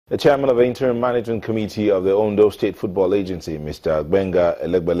The chairman of the Interim Management Committee of the Ondo State Football Agency, Mr.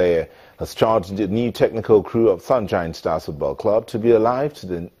 Elegbeleye, has charged the new technical crew of Sunshine Stars Football Club to be alive to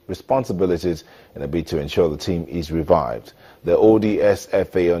the responsibilities in a bid to ensure the team is revived. The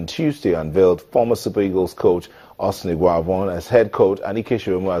ODSFA on Tuesday unveiled former Super Eagles coach Austin Eguavoen as head coach and Ike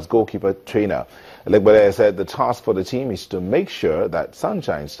Shomu as goalkeeper trainer. Elegbeleye said the task for the team is to make sure that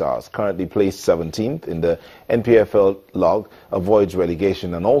Sunshine Stars, currently placed 17th in the NPFL log, avoids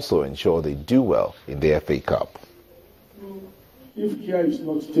relegation and also ensure they do well in the FA Cup. If care is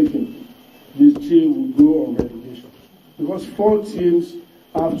not taken, this team will go on relegation. Because 4 teams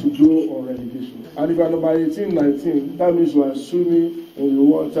have to go on relegation. And if you are number 18, 19, that means you are swimming in the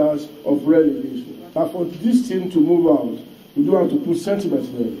waters of relegation. But for this team to move out, we don't have to put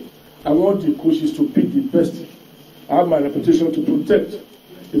sentiment there. I want the coaches to pick the best. I have my reputation to protect.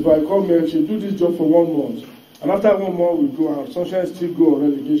 If I come here, she do this job for 1 month, and after 1 month we go out, Sunshine still go on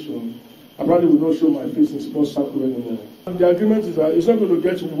relegation, I probably will not show my face in sports circle anymore. And the agreement is that it's not going to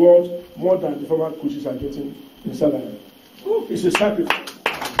get reward more than the former coaches are getting in salary. It's a sacrifice.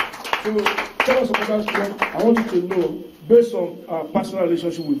 So, fellow supporters, I want you to know, based on our personal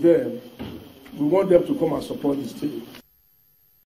relationship with them, we want them to come and support this team.